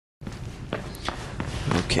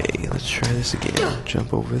Okay, let's try this again.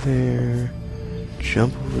 Jump over there.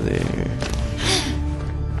 Jump over there.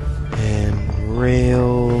 And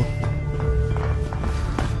rail.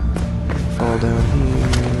 Fall down here.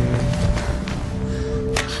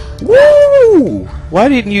 Woo! Why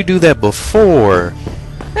didn't you do that before?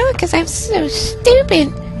 Oh, 'cause I'm so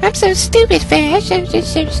stupid. I'm so stupid, Fash. I'm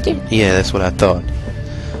just so stupid. Yeah, that's what I thought.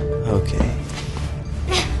 Okay.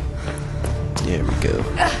 There we go.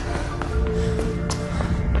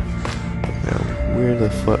 Now, where the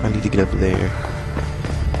fuck? I need to get up there.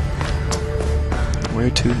 Where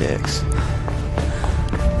to next?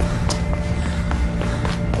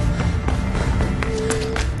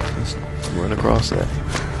 Let's run across that.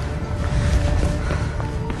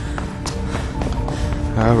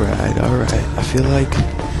 Alright, alright. I feel like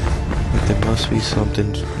there must be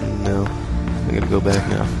something. No. I gotta go back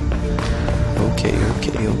now. Okay,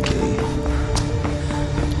 okay, okay.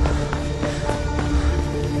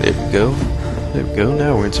 There we go. There we go.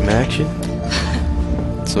 Now we're in some action.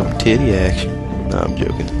 Some titty action. No, I'm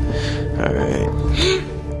joking. Alright.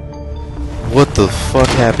 What the fuck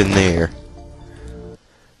happened there?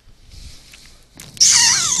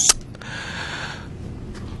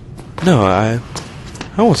 No, I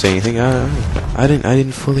won't say anything. I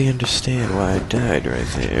didn't fully understand why I died right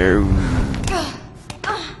there.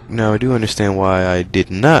 Now I do understand why I did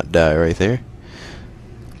not die right there.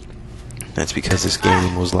 That's because this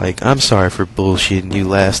game was like, I'm sorry for bullshitting you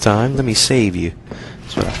last time. Let me save you.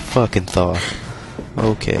 That's what I fucking thought.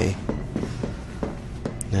 Okay.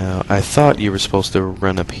 Now, I thought you were supposed to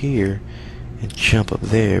run up here and jump up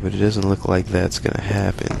there, but it doesn't look like that's gonna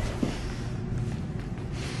happen.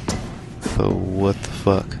 So what the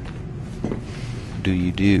fuck do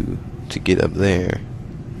you do to get up there?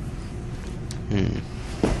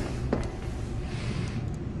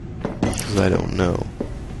 Because I don't know.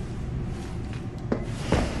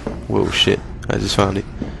 Whoa, shit. I just found it.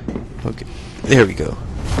 Okay. There we go.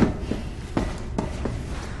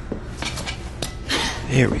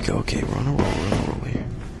 There we go. Okay, we're on a roll. We're on a roll here.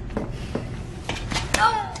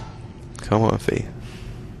 Come on, Faith.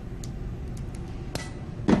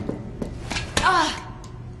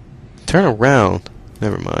 Turn around.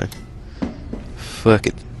 Never mind. Fuck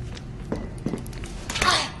it.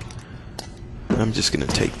 I'm just gonna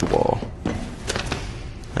take the wall.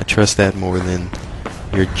 I trust that more than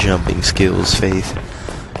your jumping skills, Faith.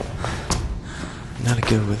 Now to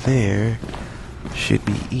go over there should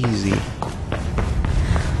be easy.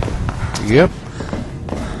 Yep.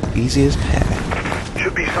 Easy as pie.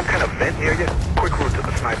 Should be some kind of vent near you. Quick route to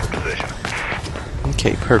the sniper position.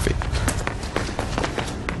 Okay, perfect.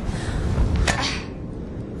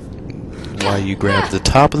 Why you grabbed the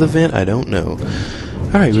top of the vent, I don't know.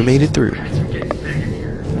 Alright, we made it through.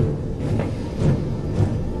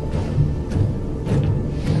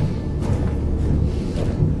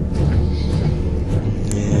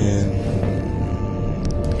 And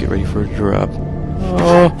get ready for a drop.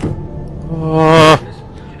 Oh. Oh.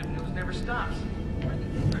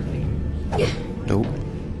 Nope.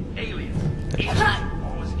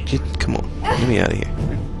 Come on, get me out of here.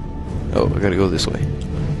 Oh, I gotta go this way.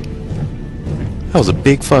 That was a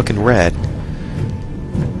big fucking rat.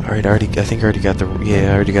 Alright, I think I already got the,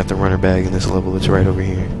 yeah, I already got the runner bag in this level. It's right over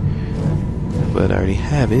here. But I already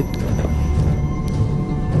have it.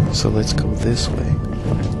 So let's go this way.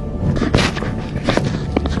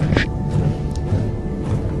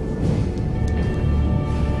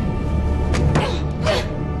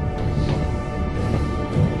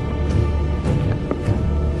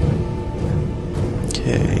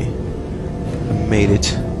 Okay. I made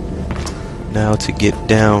it. Now to get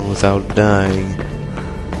down without dying.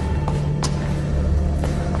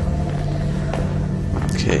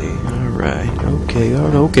 Okay, alright, okay,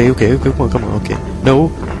 okay, come on, okay.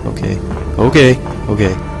 No, okay,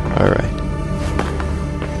 alright.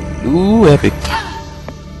 Ooh, epic.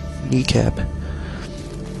 Kneecap.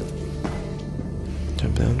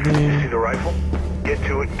 Jump down You there. see the rifle? Get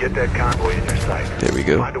to it and get that convoy in your sight. There we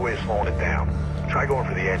go. Find a way of slowing it down. Try going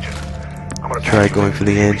for the engine. I'm gonna Try going for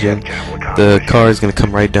the engine. The car is gonna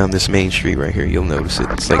come right down this main street right here. You'll notice it.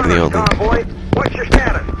 It's like the only. Convoy, what's your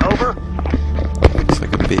status? Over. It's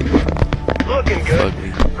like a big Looking good.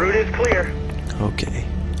 ugly. Route is clear. Okay.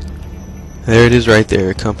 There it is right there,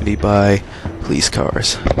 accompanied by police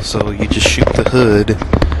cars. So you just shoot the hood,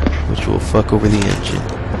 which will fuck over the engine.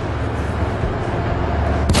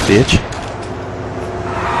 Bitch.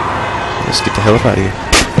 Let's get the hell up out of here.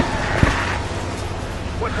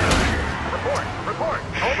 What's that? Report.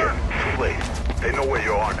 Over. Too late. They know where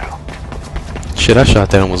you are now. Shit, I shot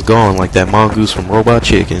that and was gone like that mongoose from Robot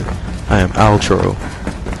Chicken. I am Altro.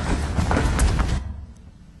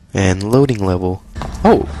 And loading level.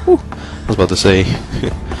 Oh, whew. I was about to say,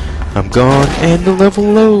 I'm gone and the level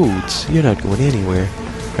loads. You're not going anywhere.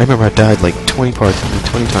 I remember I died like 20 times in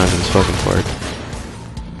this fucking part.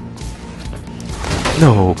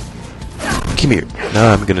 No. Come here.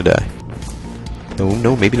 Nah, I'm gonna die.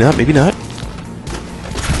 No, maybe not, maybe not.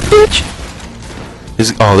 Bitch!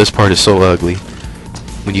 This part is so ugly.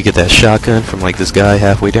 When you get that shotgun from like this guy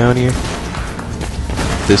halfway down here.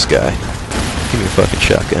 This guy. Give me a fucking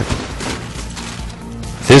shotgun.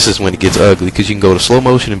 This is when it gets ugly, because you can go to slow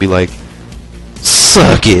motion and be like,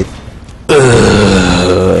 suck it!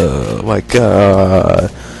 Ugh, my god.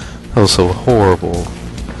 That was so horrible.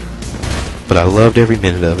 But I loved every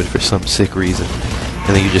minute of it for some sick reason.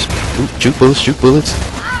 And then you just, juke bullets.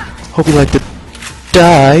 Hope you like to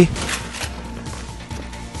die.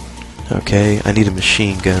 Okay, I need a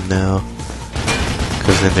machine gun now.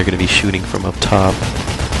 Because then they're going to be shooting from up top.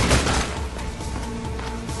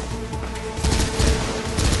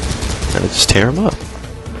 And I just tear them up.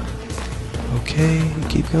 Okay,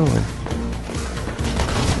 keep going.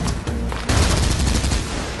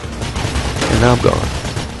 And now I'm gone.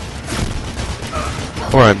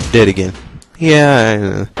 Or I'm dead again.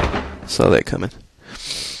 Yeah, I saw that coming.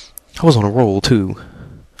 I was on a roll, too.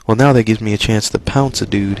 Well, now that gives me a chance to pounce a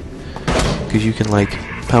dude. Because you can, like,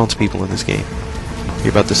 pounce people in this game.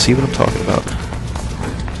 You're about to see what I'm talking about.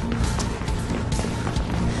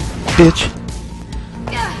 Bitch.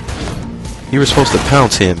 You were supposed to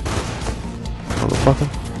pounce him. Motherfucker.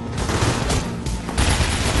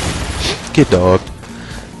 Get dogged.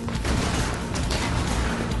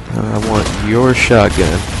 I want your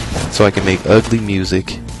shotgun so I can make ugly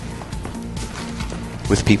music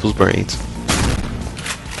with people's brains.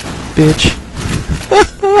 Bitch.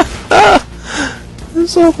 This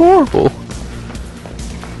is so horrible.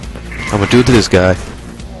 I'm gonna do it to this guy.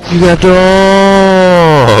 You got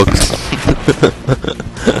dogs!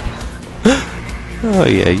 Oh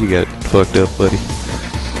yeah, you got fucked up, buddy.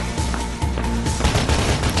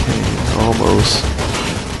 Okay, almost.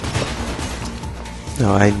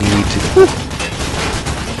 No, I need to...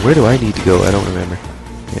 Where do I need to go? I don't remember.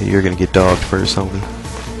 Yeah, you're gonna get dogged first, homie.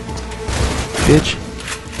 Bitch.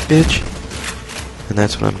 Bitch. And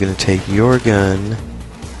that's when I'm gonna take your gun,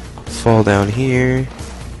 fall down here.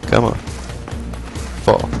 Come on.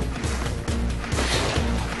 Fall.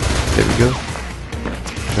 There we go.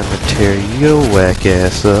 And I'm gonna tear your whack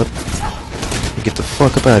ass up and get the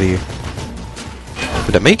fuck up out of here.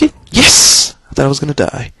 Did I make it? Yes! I thought I was gonna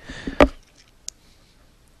die.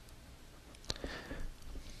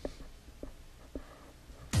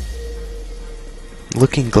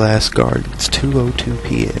 Looking Glass Gardens, 2:02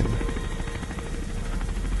 p.m.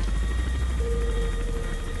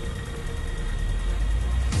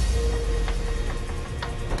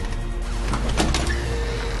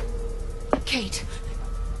 Kate.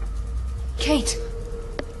 Kate.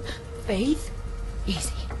 Faith?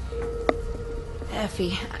 Easy.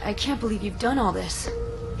 Effie, I can't believe you've done all this.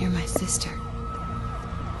 You're my sister.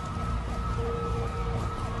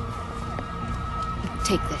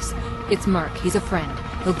 Take this. It's Mark. He's a friend.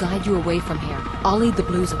 He'll guide you away from here. I'll lead the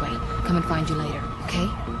Blues away. Come and find you later, okay?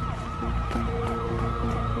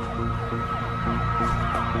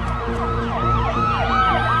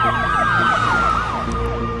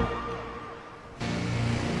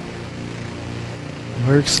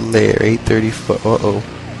 Mark's Lair, 8:34. Uh-oh.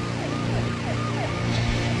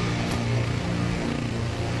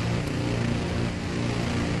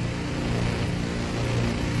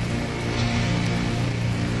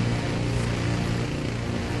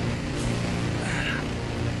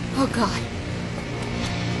 Oh, God.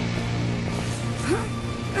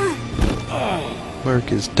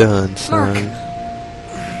 Mark is done, son. Mark.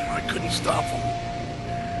 I couldn't stop them.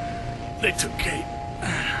 They took Kate.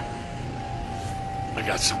 I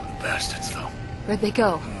got some of the bastards, though. Where'd they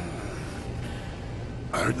go?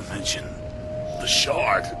 I heard them mention the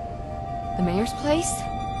Shard. The mayor's place?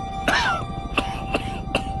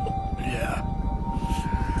 Yeah.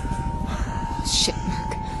 Shit,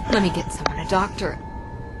 Mark. Let me get someone, a doctor.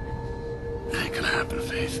 It ain't gonna happen,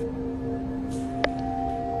 Faith.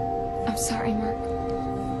 I'm sorry, Mark.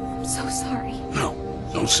 I'm so sorry.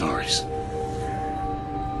 No sorries.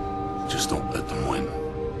 Just don't let them win.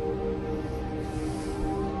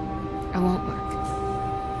 I won't, Mark.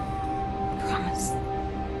 Promise.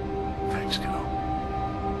 Thanks, kiddo.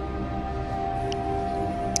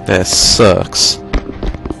 That sucks.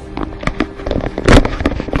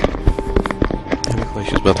 It looked like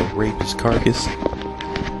she was about to rape his carcass.